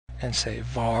and say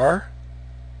var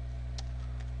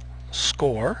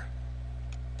score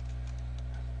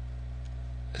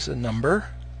is a number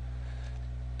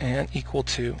and equal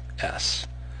to s.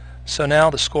 So now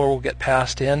the score will get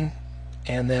passed in,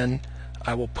 and then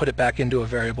I will put it back into a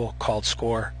variable called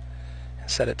score and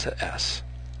set it to s.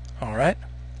 Alright.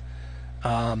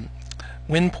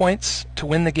 Win points. To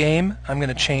win the game, I'm going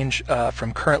to change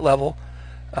from current level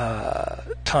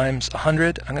times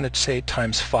 100. I'm going to say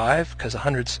times 5 because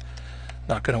 100's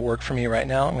not going to work for me right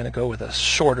now. I'm going to go with a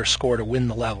shorter score to win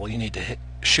the level. You need to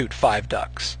shoot 5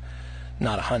 ducks,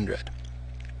 not 100.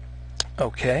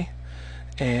 Okay,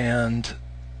 and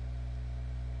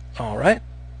alright,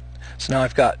 so now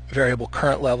I've got variable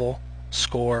current level,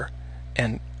 score,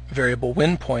 and variable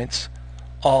win points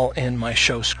all in my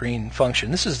show screen function.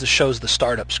 This shows the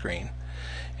startup screen.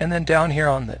 And then down here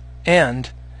on the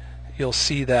end, you'll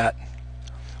see that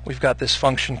we've got this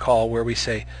function call where we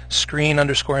say screen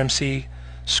underscore MC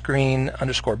screen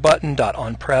underscore button dot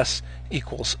on press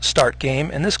equals start game,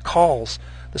 and this calls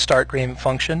the start game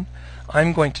function.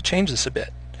 I'm going to change this a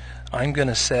bit. I'm going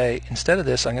to say, instead of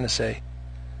this, I'm going to say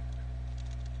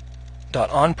dot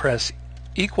on press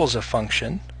equals a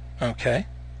function, okay,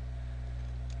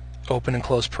 open and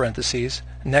close parentheses,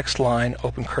 next line,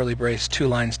 open curly brace, 2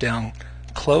 lines down,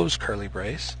 close curly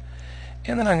brace,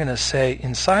 and then I'm going to say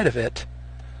inside of it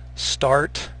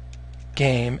start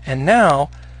game, and now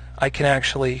I can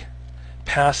actually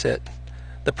pass it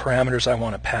the parameters I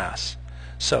want to pass.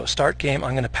 So start game,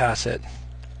 I'm going to pass it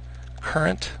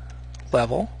current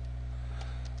level,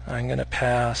 I'm going to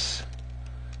pass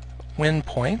win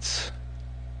points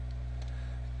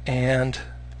and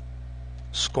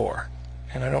score,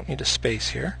 and I don't need a space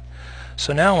here.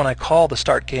 So now when I call the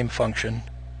start game function,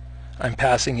 I'm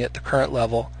passing it the current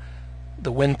level,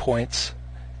 the win points,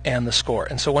 and the score.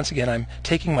 And so once again, I'm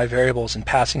taking my variables and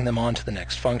passing them on to the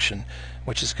next function,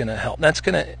 which is going to help. That's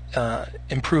going to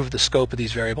improve the scope of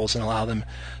these variables and allow them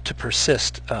to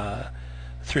persist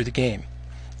through the game.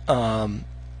 All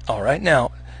right,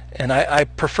 now, and I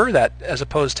prefer that as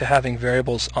opposed to having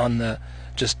variables on the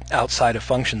just outside of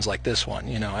functions like this one.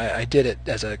 You know, I did it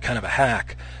as a kind of a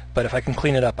hack, but if I can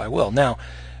clean it up, I will. Now,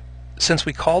 since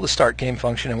we call the start game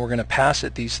function and we're going to pass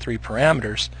it these 3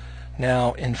 parameters,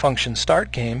 now in function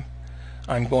start game,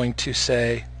 I'm going to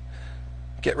say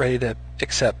get ready to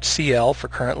accept CL for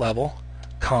current level,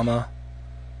 comma,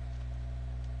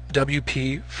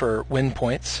 WP for win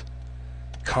points,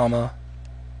 comma,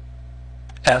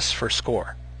 S for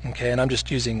score. Okay, and I'm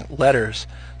just using letters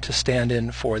to stand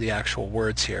in for the actual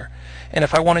words here. And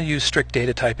if I want to use strict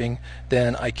data typing,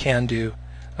 then I can do,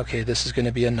 okay, this is going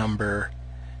to be a number,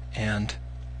 and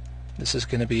this is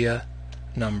going to be a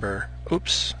number,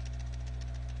 oops,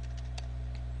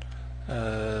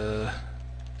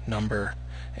 number,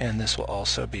 and this will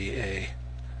also be a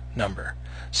number.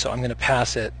 So I'm going to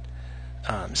pass it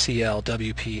CL,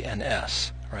 WP, and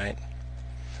S, right?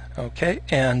 Okay,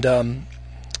 and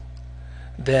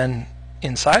then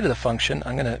inside of the function,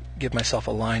 I'm going to give myself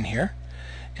a line here,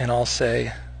 and I'll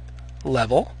say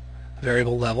level,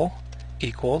 variable level,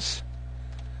 equals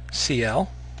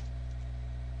CL,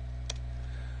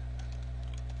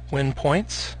 win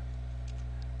points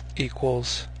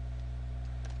equals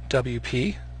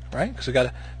WP, right? Because we've got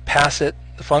to pass it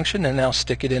the function and now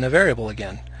stick it in a variable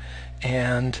again.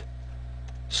 And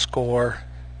score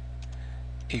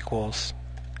equals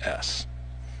S.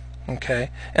 Okay,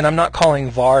 and I'm not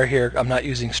calling var here. I'm not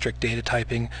using strict data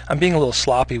typing. I'm being a little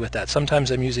sloppy with that.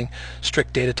 Sometimes I'm using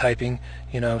strict data typing.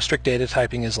 You know, strict data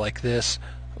typing is like this: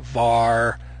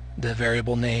 var, the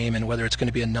variable name, and whether it's going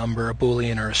to be a number, a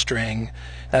boolean, or a string.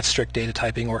 That's strict data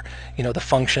typing. Or, you know, the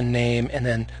function name and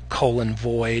then colon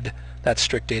void. That's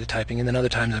strict data typing. And then other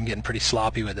times I'm getting pretty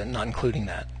sloppy with it, not including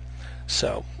that.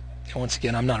 So once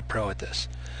again, I'm not a pro at this.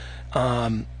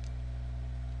 I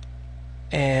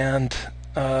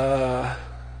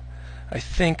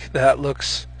think that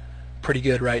looks pretty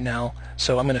good right now.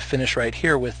 So I'm going to finish right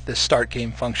here with this start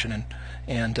game function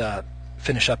and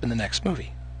finish up in the next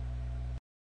movie.